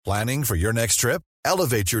Planning for your next trip?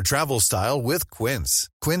 Elevate your travel style with Quince.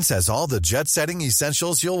 Quince has all the jet-setting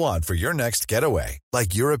essentials you'll want for your next getaway,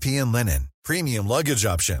 like European linen, premium luggage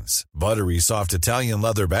options, buttery soft Italian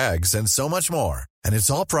leather bags, and so much more. And it's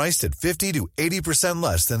all priced at 50 to 80%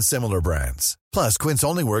 less than similar brands. Plus, Quince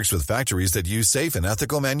only works with factories that use safe and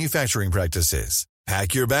ethical manufacturing practices.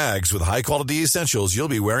 Pack your bags with high-quality essentials you'll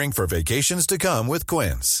be wearing for vacations to come with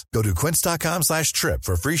Quince. Go to quince.com/trip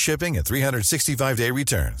for free shipping and 365-day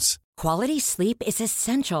returns. Quality sleep is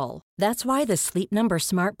essential. That's why the Sleep Number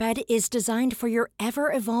Smart Bed is designed for your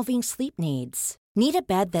ever-evolving sleep needs. Need a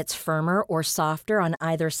bed that's firmer or softer on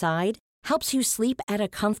either side? Helps you sleep at a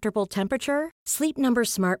comfortable temperature? Sleep Number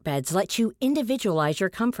Smart Beds let you individualize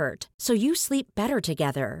your comfort so you sleep better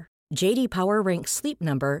together. J.D. Power ranks Sleep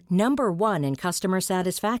Number number 1 in customer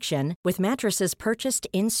satisfaction with mattresses purchased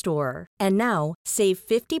in-store. And now, save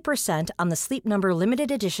 50% on the Sleep Number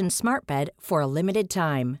Limited Edition Smart Bed for a limited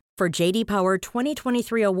time. For J.D. Power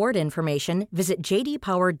 2023 award information, visit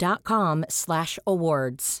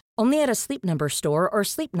jdpower.com/awards. Only at a Sleep Number store or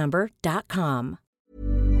sleepnumber.com.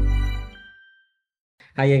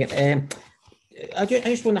 Hi again. I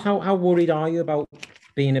just wonder, how worried are you about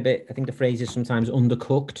being a bit, I think the phrase is sometimes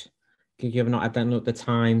undercooked? You have not had the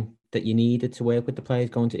time that you needed to work with the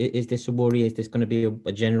players going to. Is this a worry? Is this going to be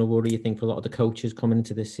a general worry, you think, for a lot of the coaches coming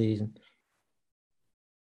into this season?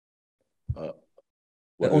 What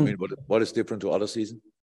do you mean? What is different to other season?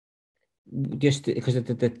 Just because of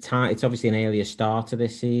the time, it's obviously an earlier start to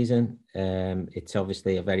this season. It's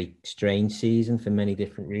obviously a very strange season for many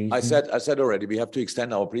different reasons. I said already, we have to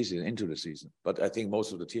extend our preseason into the season, but I think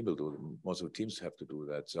most of the team will do it. Most of the teams have to do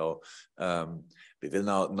that. So we will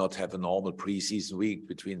now not have a normal preseason week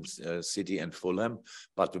between City and Fulham,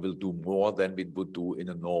 but we will do more than we would do in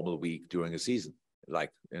a normal week during a season,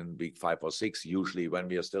 like in week 5 or 6, usually when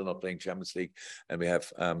we are still not playing Champions League, and we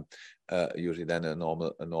have usually then a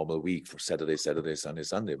normal week for Saturday,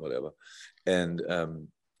 Sunday, whatever. And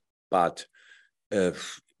but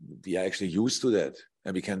we are actually used to that,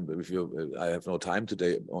 and we can. I have no time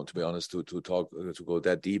today, to be honest, to talk to go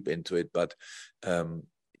that deep into it. But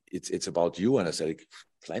it's about you, and I said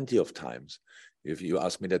plenty of times. If you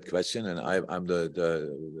ask me that question, and I'm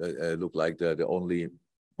the look like the only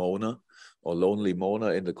moaner or lonely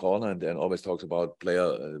moaner in the corner, and always talks about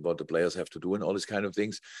what the players have to do and all these kind of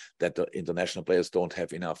things, that the international players don't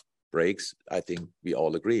have enough breaks. I think we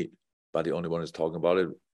all agree, but the only one who's talking about it,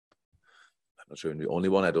 I'm not sure I'm the only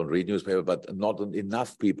one, I don't read newspaper, but not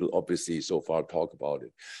enough people obviously so far talk about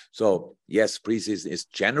it. So yes, preseason is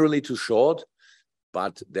generally too short,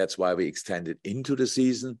 but that's why we extend it into the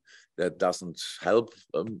season. That doesn't help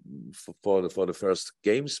for the first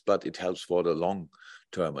games, but it helps for the long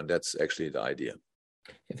term, and that's actually the idea.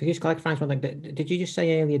 If you just clarify one thing, did you just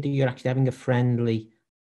say earlier that you're actually having a friendly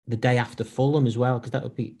the day after Fulham as well? Because that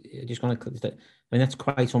would be just going to. I mean, that's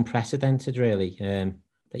quite unprecedented, really,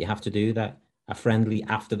 that you have to do that, a friendly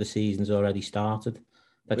after the season's already started.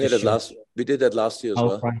 We did that last year as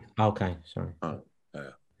well. Right. Okay, sorry. Yeah.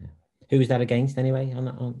 Who was that against anyway?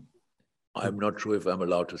 I'm not sure if I'm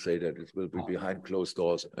allowed to say that. It will be behind closed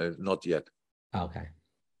doors. Not yet. Okay.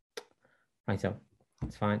 Right, so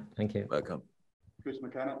that's fine. Thank you. Welcome. Chris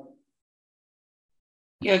McKenna.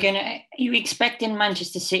 Jürgen, are you expecting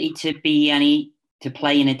Manchester City to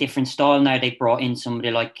play in a different style now? They brought in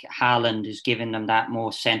somebody like Haaland, who's given them that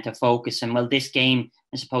more centre focus. And will this game,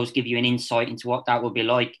 I suppose, give you an insight into what that will be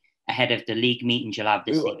like ahead of the league meetings you'll have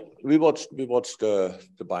this week? We watched the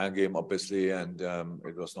Bayern game, obviously, and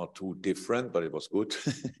it was not too different, but it was good.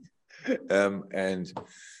 And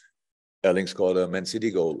Erling scored a Man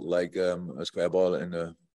City goal, like a square ball in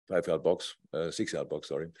a 5-yard box, 6-yard box,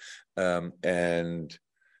 sorry. And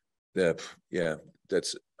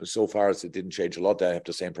that's so far as it didn't change a lot. They have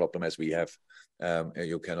the same problem as we have.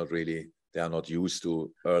 You cannot really. They are not used to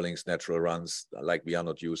Erling's natural runs, like we are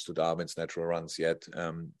not used to Darwin's natural runs yet.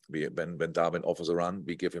 When Darwin offers a run,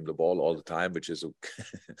 we give him the ball all the time, which is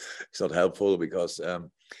it's not helpful because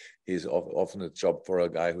he's often a job for a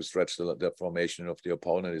guy who stretched the formation of the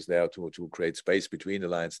opponent is there to create space between the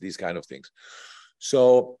lines, these kind of things.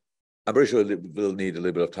 So I'm pretty sure we'll need a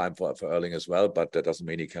little bit of time for Erling as well, but that doesn't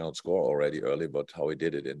mean he cannot score already early, but how he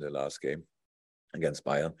did it in the last game against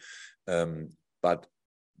Bayern. But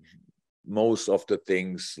most of the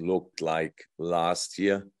things looked like last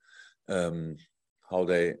year, how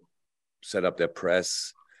they set up their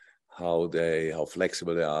press, how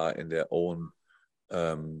flexible they are in their own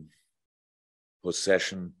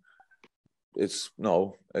possession. It's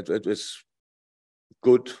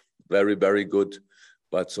good, very, very good,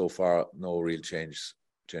 but so far no real changes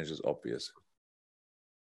obvious.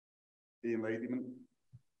 Ian Ladyman.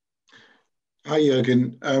 Hi,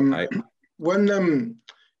 Jürgen. Hi. When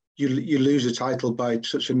you lose a title by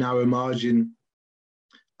such a narrow margin,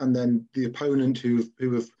 and then the opponent who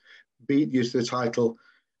have beat you to the title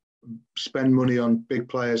spend money on big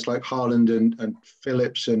players like Haaland and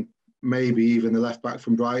Phillips and maybe even the left back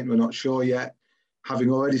from Brighton, we're not sure yet, having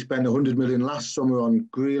already spent 100 million last summer on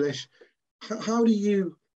Grealish. How do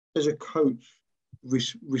you, as a coach,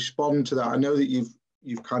 respond to that? I know that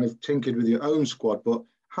you've kind of tinkered with your own squad, but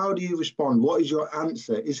how do you respond? What is your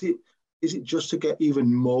answer? Is it just to get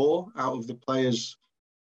even more out of the players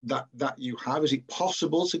that you have? Is it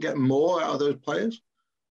possible to get more out of those players?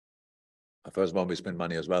 First of all, we spend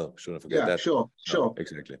money as well. Shouldn't forget that. Sure.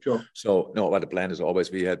 Exactly. Sure. So no, but the plan is always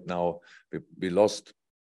we lost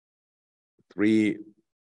three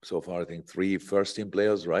so far. I think 3 first-team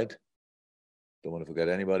players, right? Don't want to forget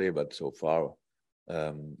anybody, but so far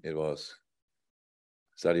it was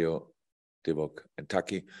Sadio, Divock, and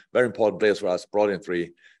Taki. Very important players for us. Brought in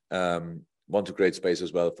 3. Want to create space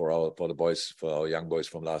as well for our young boys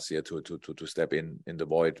from last year to step in the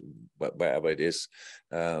void wherever it is.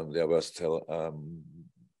 They are versatile,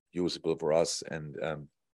 usable for us and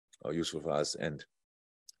useful for us. And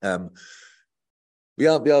we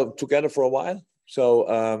are together for a while,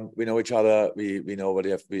 so we know each other. We know what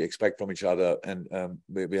we expect from each other. And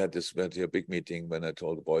we had a big meeting when I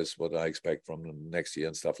told the boys what I expect from them next year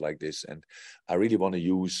and stuff like this. And I really want to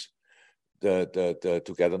use the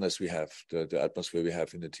togetherness we have, the atmosphere we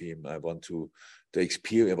have in the team. I want to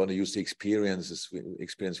use the experience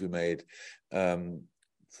we made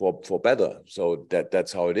for better. So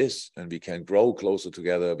that's how it is, and we can grow closer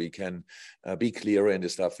together. We can be clearer in the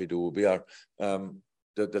stuff we do. We are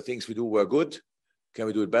the things we do were good. Can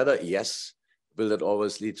we do it better? Yes. Will that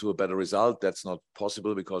always lead to a better result? That's not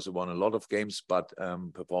possible because we won a lot of games, but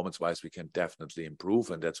performance-wise, we can definitely improve,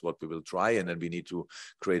 and that's what we will try. And then we need to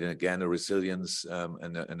create, again, a resilience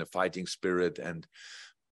and a fighting spirit. And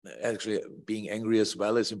actually, being angry as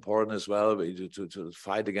well is important as well, to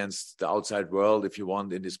fight against the outside world, if you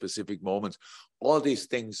want, in the specific moments. All these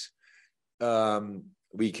things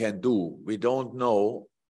we can do. We don't know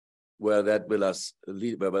where that will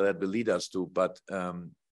lead us to, but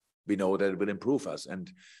we know that it will improve us,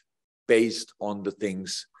 and based on the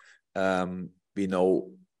things we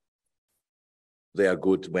know they are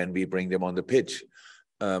good when we bring them on the pitch,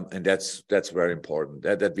 and that's very important.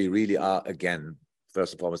 That we really are, again,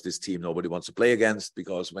 first and foremost, this team nobody wants to play against,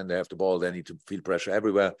 because when they have the ball, they need to feel pressure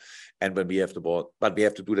everywhere, and when we have the ball, but we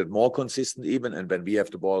have to do that more consistent even. And when we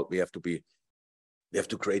have the ball, we have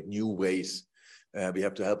to create new ways. We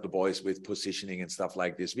have to help the boys with positioning and stuff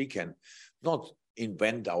like this. We can not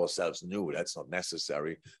invent ourselves new, that's not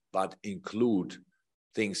necessary, but include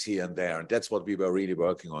things here and there. And that's what we were really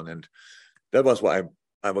working on. And that was why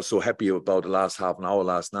I was so happy about the last half an hour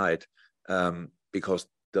last night, because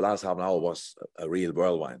the last half an hour was a real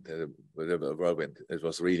whirlwind. It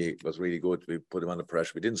was really good. We put them under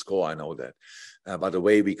pressure. We didn't score, I know that. But the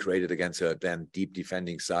way we created against a then deep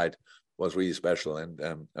defending side was really special.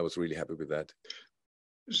 And I was really happy with that.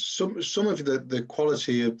 Some of the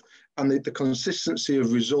quality of and the consistency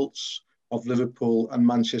of results of Liverpool and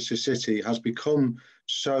Manchester City has become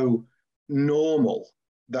so normal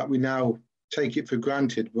that we now take it for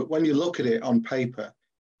granted. But when you look at it on paper,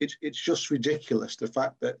 it's just ridiculous, the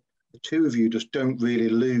fact that the two of you just don't really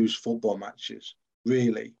lose football matches,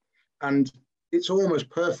 really. And it's almost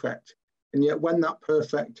perfect. And yet when that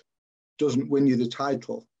perfect doesn't win you the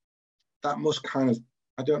title, that must kind of,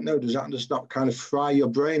 I don't know, does that just not kind of fry your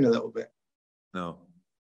brain a little bit? No.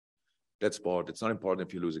 That's sport. It's not important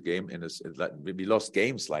if you lose a game. We lost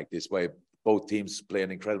games like this where both teams play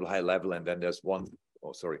an incredible high level, and then there's one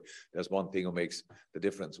thing who makes the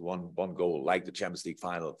difference. One goal, like the Champions League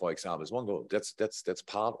final, for example, is one goal. That's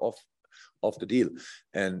part of the deal,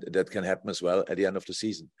 and that can happen as well at the end of the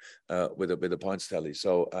season with a points tally.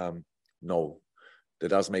 So no, that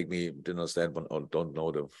does make me didn't understand or don't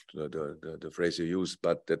know the phrase you used,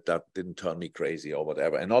 but that didn't turn me crazy or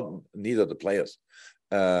whatever, and neither the players.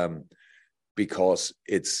 Because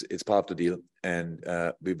it's part of the deal, and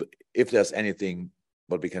if there's anything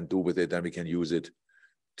what we can do with it, then we can use it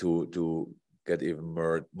to get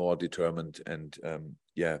even more determined. And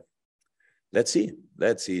let's see.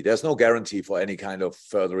 There's no guarantee for any kind of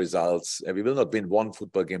further results. We will not win one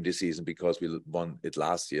football game this season because we won it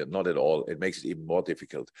last year. Not at all. It makes it even more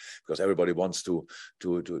difficult because everybody wants to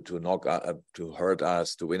knock, to hurt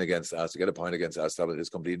us, to win against us, to get a point against us. That is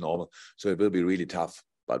completely normal. So it will be really tough,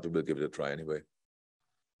 but we will give it a try anyway.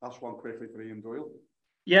 Last one quickly for Ian Doyle.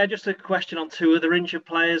 Yeah, just a question on 2 other injured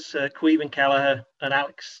players, Caoimhin Kelleher and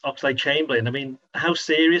Alex Oxlade-Chamberlain. I mean, how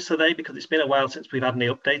serious are they? Because it's been a while since we've had any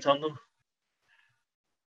update on them.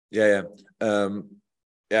 Yeah.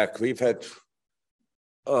 We've had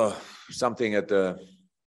something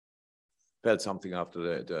felt something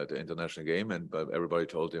after the international game, but everybody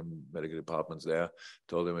told him, medical departments there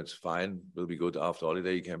told him it's fine, will be good after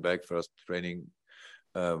holiday. He came back, first training,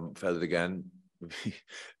 felt it again.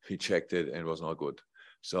 We checked it and it was not good.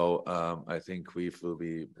 So I think we will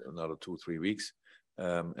be another 2-3 weeks,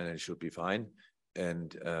 and it should be fine.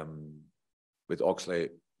 And with Oxley,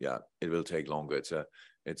 it will take longer.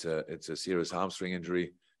 It's a serious hamstring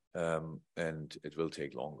injury, and it will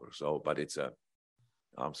take longer. So, but it's a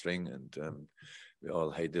hamstring, and we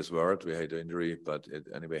all hate this word. We hate the injury, but it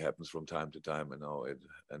anyway happens from time to time. And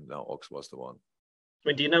now Ox was the one. I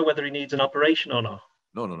mean, do you know whether he needs an operation or not?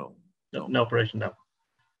 No. No operation, no.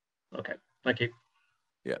 Okay, thank you.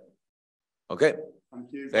 Yeah. Okay.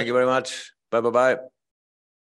 Thank you. Thank you very much. Bye.